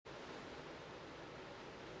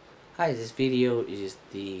Hi, this video is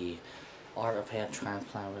the art of hair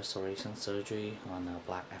transplant restoration surgery on a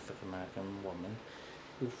black African American woman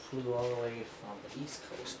who flew all the way from the East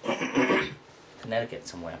Coast, Connecticut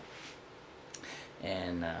somewhere,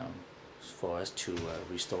 and for us to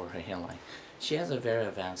restore her hairline. She has a very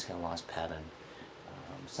advanced hair loss pattern.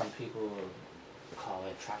 Some people call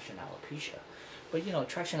it traction alopecia, but you know,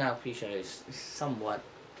 traction alopecia is somewhat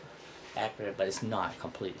accurate, but it's not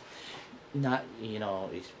complete. Not, you know,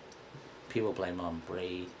 people blame on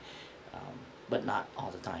braid, but not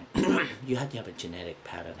all the time. You have to have a genetic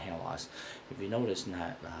pattern hair loss. If you notice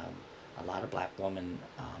that a lot of black women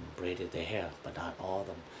braided their hair, but not all of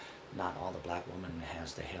them. Not all the black women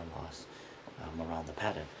has the hair loss around the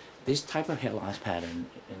pattern. This type of hair loss pattern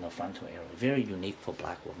in the frontal area, very unique for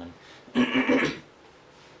black women.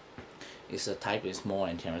 It's a type is more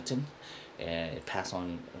inherited, and it passes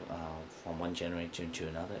on from one generation to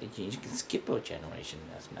another. You can skip a generation,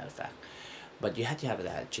 as a matter of fact, but you have to have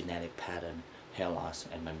that genetic pattern hair loss,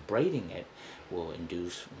 and when braiding it will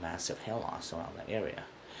induce massive hair loss around the area.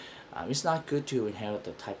 It's not good to inherit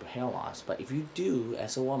the type of hair loss, but if you do,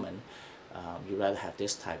 as a woman, you rather have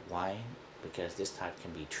this type. Why? Because this type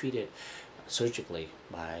can be treated surgically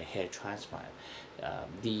by hair transplant.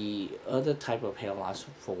 The other type of hair loss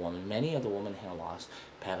for women, many of the women hair loss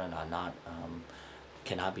pattern are not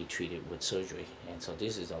cannot be treated with surgery, and so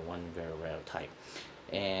this is a one very rare type.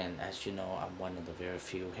 And as you know, I'm one of the very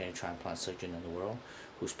few hair transplant surgeons in the world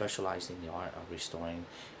who specialize in the art of restoring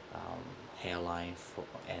hairline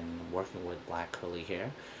and working with black curly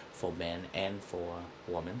hair for men and for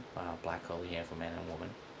women, black curly hair for men and women.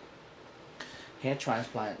 Hair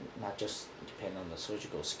transplant not just depend on the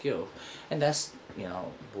surgical skill, and that's, you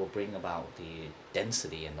know, will bring about the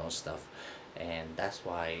density and those stuff, and that's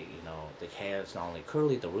why, you know, the hair is not only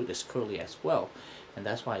curly, the root is curly as well, and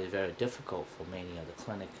that's why it's very difficult for many of the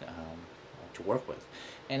clinic to work with.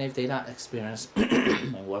 And if they're not experienced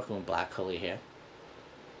in working with black curly hair,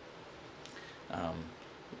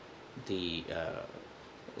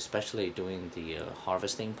 especially doing the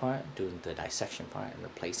harvesting part, doing the dissection part and the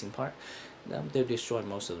placing part, they'll destroy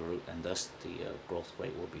most of the root, and thus the growth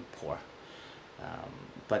rate will be poor.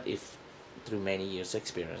 But if through many years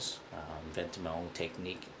experience, invented my own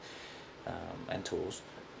technique and tools,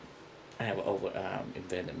 I have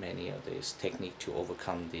invented many of these techniques to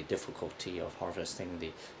overcome the difficulty of harvesting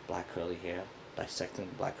the black curly hair, dissecting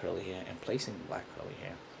the black curly hair, and placing the black curly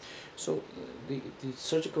hair. So the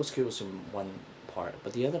surgical skills in one part,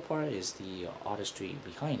 but the other part is the artistry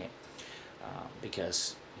behind it,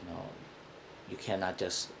 because, you know, you cannot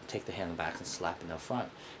just take the hand back and slap in the front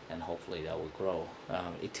and hopefully that will grow.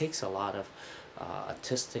 It takes a lot of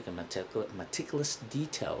artistic and meticulous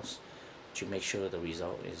details to make sure the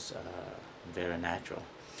result is very natural.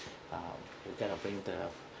 We gotta bring the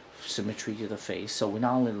symmetry to the face, so we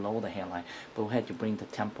not only lower the hairline, but we had to bring the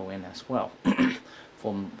temple in as well.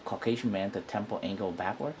 For Caucasian men, the temple angle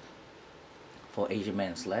backward. For Asian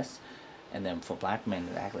men, it's less, and then for black men,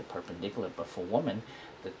 it's actually perpendicular. But for women,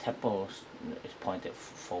 the temple is pointed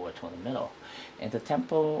forward to the middle, and the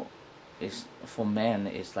temple is, for men,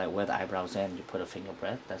 is like where the eyebrows end. You put a finger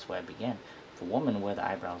breadth, that's where it began. For women, where the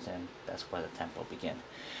eyebrows end, that's where the temple began.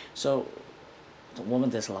 So the woman,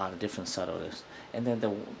 there's a lot of different subtleties, and then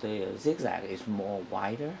the zigzag is more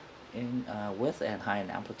wider in width and high in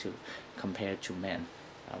amplitude compared to men.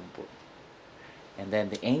 And then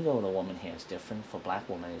the angle of the woman hair is different. For black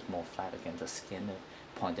women, it's more flat against the skin,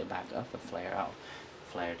 pointed back up and flare out,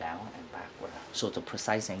 flare down and backward. So the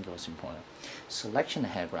precise angle is important. Selection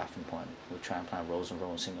of hair graft important. We try and plant rows and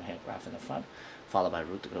rows of single hair graft in the front, followed by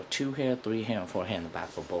root to grow 2 hair, 3 hair, and 4 hair in the back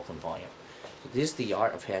for bulk and volume. So this is the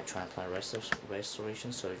art of hair transplant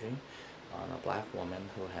restoration surgery on a black woman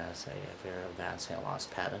who has a very advanced hair loss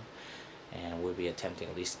pattern, and we'll be attempting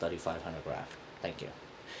at least 3,500 grafts. Thank you.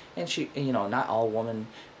 And she, you know, not all women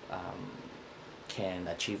can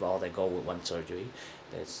achieve all their goal with one surgery.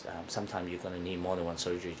 There's sometimes you're going to need more than one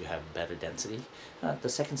surgery to have better density. The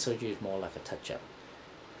second surgery is more like a touch-up.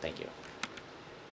 Thank you.